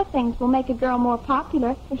and the other things will make a girl more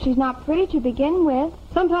popular if she's not pretty to begin with.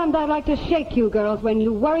 Sometimes I'd like to shake you girls when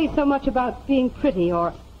you worry so much about being pretty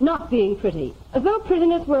or not being pretty, as though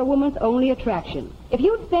prettiness were a woman's only attraction. If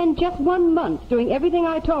you'd spend just 1 month doing everything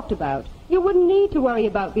I talked about, you wouldn't need to worry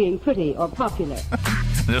about being pretty or popular. I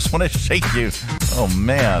just want to shake you. Oh,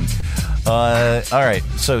 man. All right,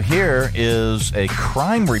 so here is a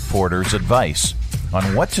crime reporter's advice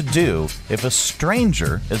on what to do if a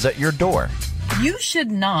stranger is at your door. You should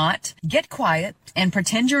not get quiet and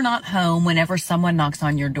pretend you're not home whenever someone knocks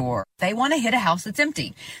on your door. They want to hit a house that's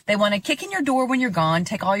empty. They want to kick in your door when you're gone,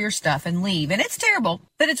 take all your stuff, and leave. And it's terrible,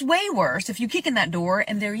 but it's way worse if you kick in that door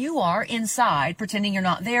and there you are inside pretending you're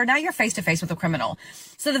not there. Now you're face to face with a criminal.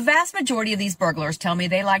 So the vast majority of these burglars tell me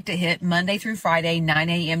they like to hit Monday through Friday, 9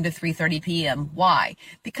 a.m. to 3:30 p.m. Why?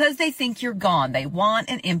 Because they think you're gone. They want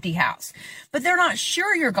an empty house. But they're not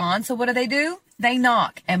sure you're gone, so what do? They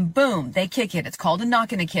knock, and boom, they kick it. It's called a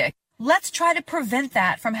knock and a kick. Let's try to prevent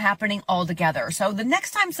that from happening altogether. So the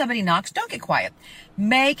next time somebody knocks, don't get quiet.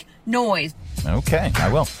 Make noise. Okay,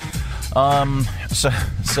 I will.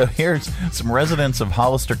 So here's some residents of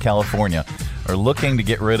Hollister, California, are looking to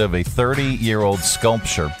get rid of a 30-year-old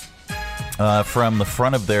sculpture from the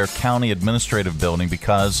front of their county administrative building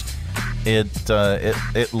because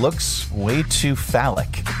it looks way too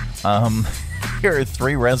phallic. Here are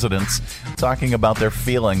 3 residents talking about their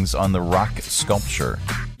feelings on the rock sculpture.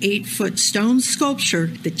 8-foot stone sculpture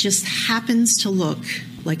that just happens to look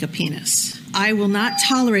like a penis. I will not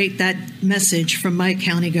tolerate that message from my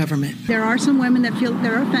county government. There are some women that feel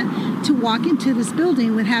they're offended to walk into this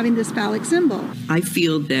building with having this phallic symbol. I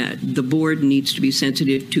feel that the board needs to be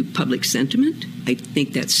sensitive to public sentiment. I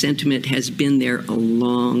think that sentiment has been there a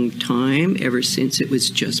long time, ever since it was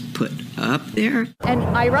just put up there. And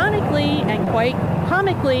ironically and quite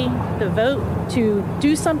comically, the vote to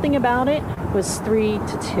do something about it was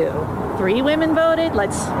 3-2. 3 women voted.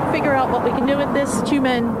 Let's figure out what we can do with this. 2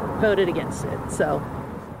 men voted against it. So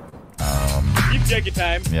you take your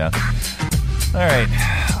time. Yeah. All right.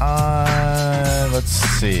 Let's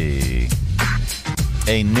see.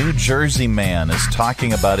 A New Jersey man is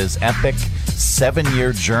talking about his epic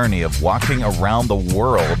 7-year journey of walking around the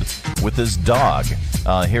world with his dog.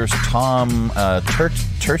 Here's Tom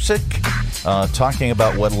Tersic talking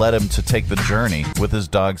about what led him to take the journey with his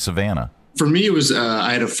dog, Savannah. For me, it was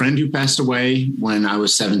I had a friend who passed away when I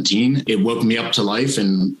was 17. It woke me up to life.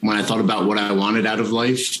 And when I thought about what I wanted out of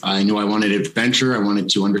life, I knew I wanted adventure. I wanted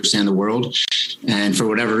to understand the world. And for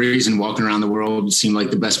whatever reason, walking around the world seemed like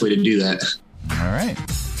the best way to do that. All right.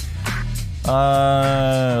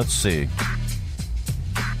 Let's see.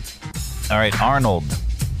 All right, Arnold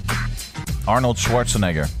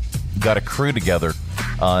Schwarzenegger got a crew together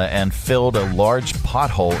and filled a large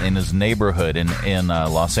pothole in his neighborhood in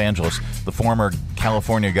Los Angeles. The former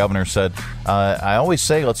California governor said, I always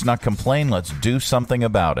say let's not complain, let's do something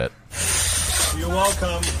about it. You're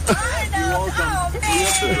welcome. You're welcome. You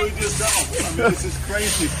have to do it yourself. I mean, this is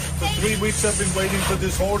crazy. For 3 weeks I've been waiting for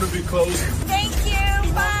this hole to be closed. Thank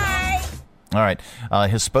you. Bye. All right.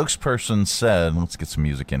 His spokesperson said, let's get some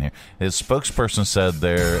music in here. His spokesperson said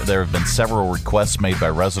there have been several requests made by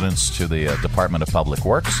residents to the Department of Public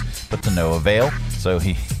Works, but to no avail. So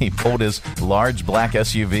he pulled his large black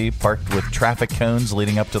SUV parked with traffic cones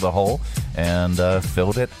leading up to the hole and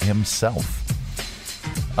filled it himself.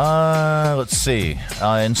 Let's see.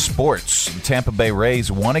 In sports, the Tampa Bay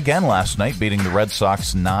Rays won again last night, beating the Red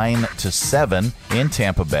Sox 9-7 in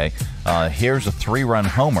Tampa Bay. Here's a 3-run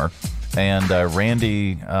homer. And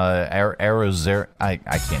Randy Arozarena, I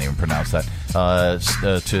can't even pronounce that, to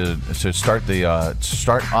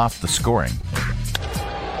start off the scoring.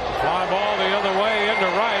 Fly ball the other way into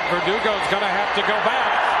right. Verdugo's going to have to go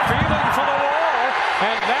back, feeling for the wall,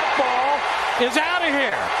 and that ball is out of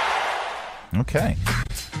here. Okay.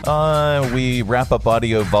 We wrap up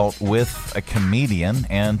Audio Vault with a comedian,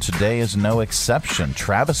 and today is no exception.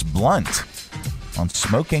 Travis Blunt on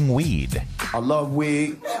smoking weed. I love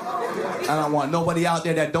weed. I don't want nobody out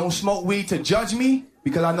there that don't smoke weed to judge me,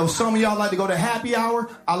 because I know some of y'all like to go to happy hour.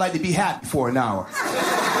 I like to be happy for an hour.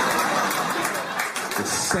 The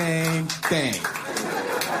same thing.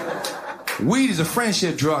 Weed is a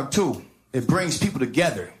friendship drug, too. It brings people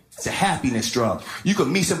together. It's a happiness drug. You could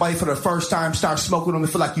meet somebody for the first time, start smoking them,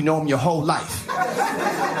 and feel like you know them your whole life.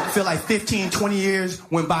 Feel like 15, 20 years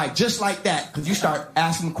went by just like that, because you start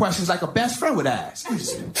asking questions like a best friend would ask.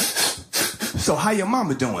 So how your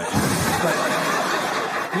mama doing? Like,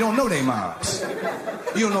 you don't know their moms.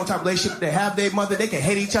 You don't know what type of relationship they have. Their mother, they can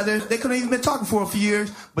hate each other. They couldn't even been talking for a few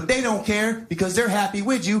years, but they don't care because they're happy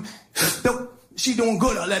with you. She doing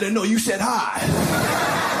good. I'll let her know you said hi.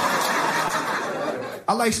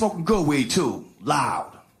 I like smoking good weed too.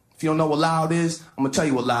 Loud. If you don't know what loud is, I'm gonna tell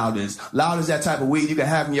you what loud is. Loud is that type of weed you can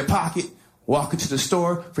have in your pocket, walk into the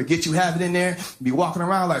store, forget you have it in there, be walking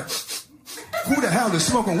around like, who the hell is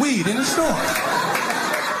smoking weed in the store?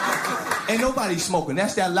 Ain't nobody smoking.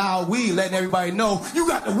 That's that loud weed letting everybody know you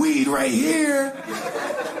got the weed right here.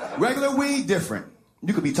 Regular weed, different.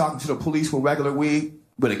 You could be talking to the police with regular weed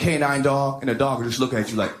with a canine dog, and the dog will just look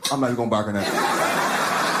at you like, I'm not even gonna bark on that.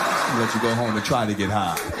 I'll let you go home and try to get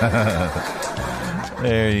high.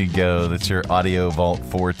 There you go. That's your Audio Vault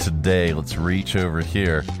for today. Let's reach over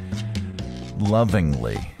here.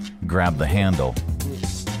 Lovingly grab the handle.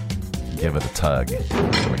 Give it a tug.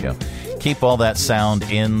 There we go. Keep all that sound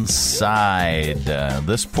inside.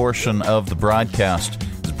 This portion of the broadcast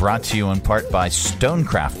is brought to you in part by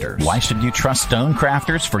Stonecrafters. Why should you trust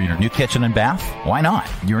Stonecrafters for your new kitchen and bath? Why not?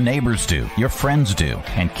 Your neighbors do, your friends do,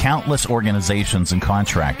 and countless organizations and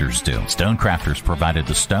contractors do. Stonecrafters provided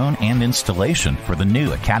the stone and installation for the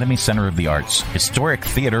new Academy Center of the Arts, historic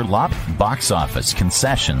theater lobby, box office,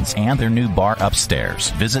 concessions, and their new bar upstairs.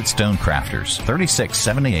 Visit Stonecrafters,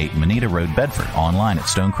 3678 Manita Road, Bedford. Online at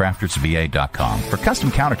stonecraftersva.com. For custom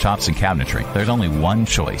countertops and cabinetry, there's only one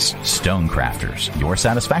choice: Stonecrafters. Your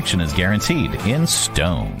satisfaction is guaranteed in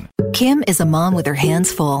stone. Kim is a mom with her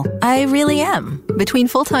hands full. I really am. Between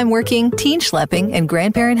full-time working, teen schlepping, and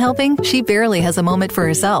grandparent helping, she barely has a moment for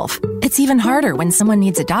herself. It's even harder when someone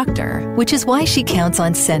needs a doctor, which is why she counts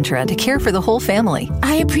on Centra to care for the whole family.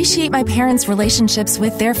 I appreciate my parents' relationships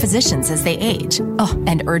with their physicians as they age. Oh,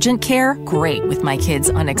 and urgent care? Great with my kids'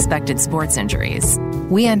 unexpected sports injuries.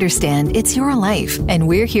 We understand it's your life, and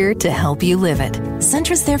we're here to help you live it.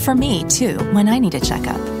 Centra's there for me, too, when I need a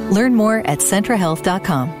checkup. Learn more at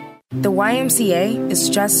CentraHealth.com. The YMCA is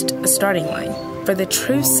just a starting line, for the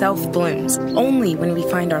true self blooms only when we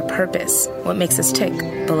find our purpose, what makes us tick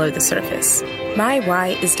below the surface. My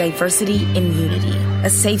why is diversity and unity, a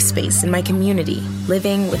safe space in my community,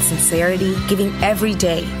 living with sincerity, giving every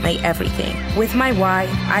day my everything. With my why,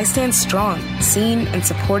 I stand strong, seen and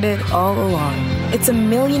supported all along. It's a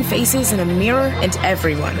million faces in a mirror, and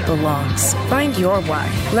everyone belongs. Find your why.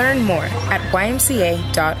 Learn more at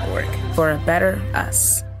ymca.org for a better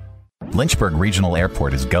us. Lynchburg Regional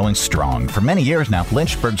Airport is going strong. For many years now,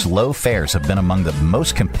 Lynchburg's low fares have been among the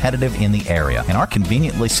most competitive in the area, and our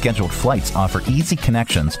conveniently scheduled flights offer easy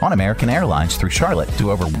connections on American Airlines through Charlotte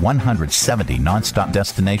to over 170 nonstop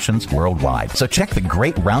destinations worldwide. So check the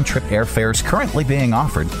great round-trip airfares currently being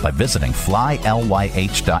offered by visiting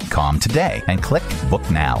flylyh.com today and click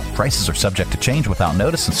Book Now. Prices are subject to change without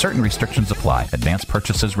notice, and certain restrictions apply. Advanced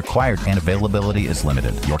purchases required, and availability is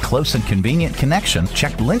limited. Your close and convenient connection.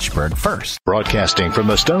 Check Lynchburg first. Broadcasting from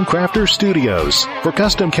the Stonecrafters Studios. For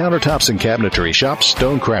custom countertops and cabinetry, shop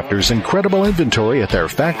Stonecrafters' incredible inventory at their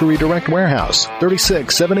Factory Direct Warehouse,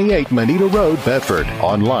 3678 Manita Road, Bedford.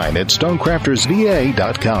 Online at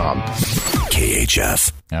stonecraftersva.com.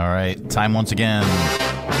 KHF. All right, time once again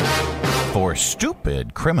for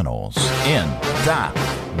Stupid Criminals in the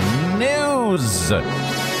News.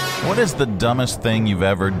 What is the dumbest thing you've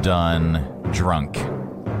ever done drunk?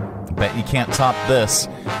 Bet you can't top this.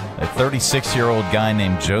 A 36-year-old guy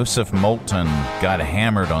named Joseph Moulton got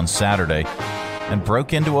hammered on Saturday and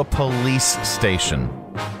broke into a police station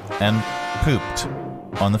and pooped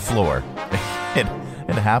on the floor. It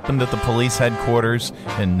happened at the police headquarters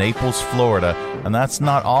in Naples, Florida, and that's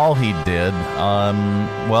not all he did.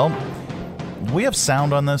 Well, we have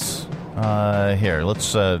sound on this. Here,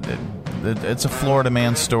 let's. It's a Florida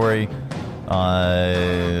man story.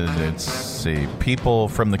 Let's see. People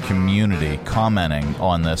from the community commenting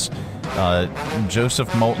on this.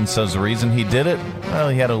 Joseph Moulton says the reason he did it, well,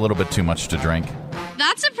 he had a little bit too much to drink.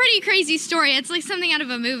 That's a pretty crazy story. It's like something out of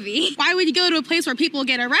a movie. Why would you go to a place where people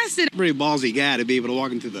get arrested? Pretty ballsy guy to be able to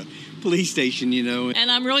walk into the police station, you know.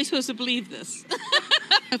 And I'm really supposed to believe this.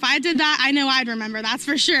 If I did that, I know I'd remember, that's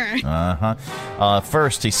for sure.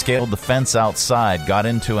 First, he scaled the fence outside, got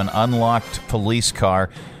into an unlocked police car,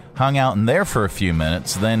 hung out in there for a few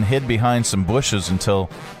minutes, then hid behind some bushes until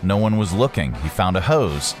no one was looking. He found a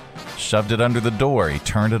hose, shoved it under the door, he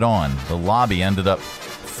turned it on. The lobby ended up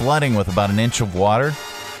flooding with about an inch of water.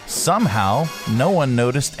 Somehow, no one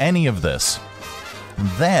noticed any of this.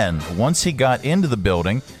 Then, once he got into the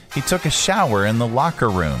building, he took a shower in the locker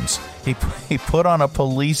rooms. He put on a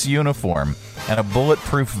police uniform and a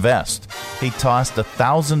bulletproof vest. He tossed a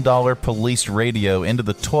 $1,000 police radio into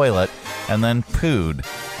the toilet and then pooed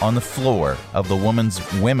on the floor of the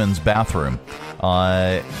women's bathroom.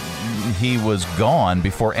 He was gone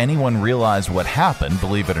before anyone realized what happened,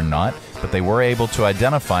 believe it or not, but they were able to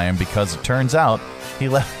identify him because it turns out he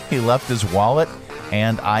left his wallet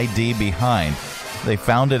and ID behind. They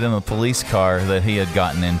found it in the police car that he had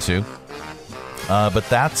gotten into. But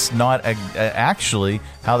that's not actually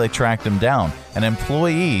how they tracked him down. An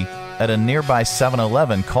employee at a nearby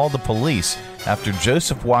 7-Eleven called the police after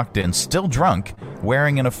Joseph walked in, still drunk,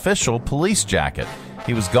 wearing an official police jacket.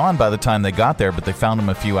 He was gone by the time they got there, but they found him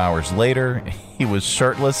a few hours later. He was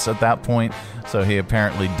shirtless at that point, so he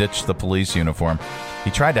apparently ditched the police uniform.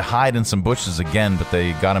 He tried to hide in some bushes again, but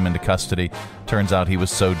they got him into custody. Turns out he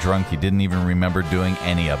was so drunk he didn't even remember doing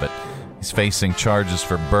any of it. He's facing charges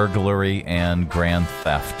for burglary and grand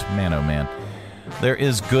theft. Man, oh man. There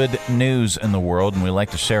is good news in the world, and we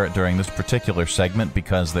like to share it during this particular segment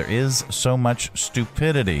because there is so much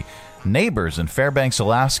stupidity Neighbors in Fairbanks,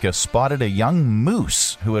 Alaska spotted a young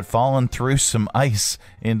moose who had fallen through some ice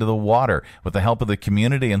into the water. With the help of the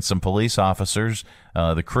community and some police officers,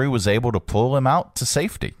 the crew was able to pull him out to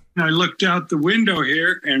safety. I looked out the window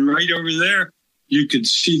here, and right over there, you could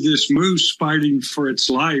see this moose fighting for its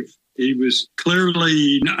life. He was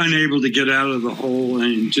clearly unable to get out of the hole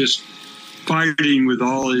and just fighting with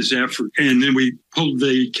all his effort. And then we pulled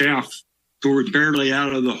the calf barely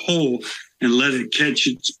out of the hole and let it catch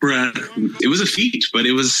its breath. It was a feat, but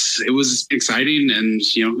it was exciting, and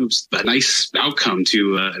it was a nice outcome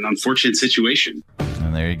to an unfortunate situation.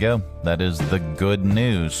 And there you go. That is the good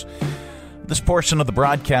news. This portion of the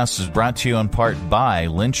broadcast is brought to you in part by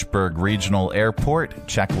Lynchburg Regional Airport.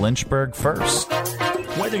 Check Lynchburg first.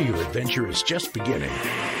 Whether your adventure is just beginning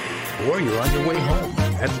or you're on your way home,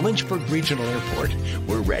 at Lynchburg Regional Airport,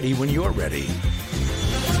 we're ready when you're ready.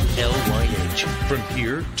 LYH. From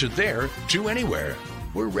here to there to anywhere.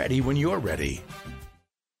 We're ready when you're ready.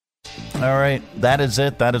 All right, that is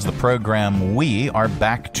it. That is the program. We are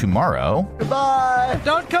back tomorrow. Goodbye.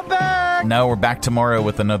 Don't come back. No, we're back tomorrow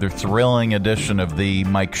with another thrilling edition of The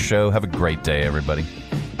Mike Show. Have a great day, everybody.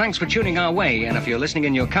 Thanks for tuning our way, and if you're listening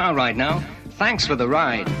in your car right now, thanks for the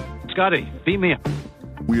ride. Scotty, beat me up.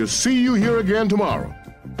 We'll see you here again tomorrow.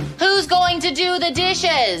 Who's going to do the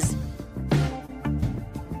dishes?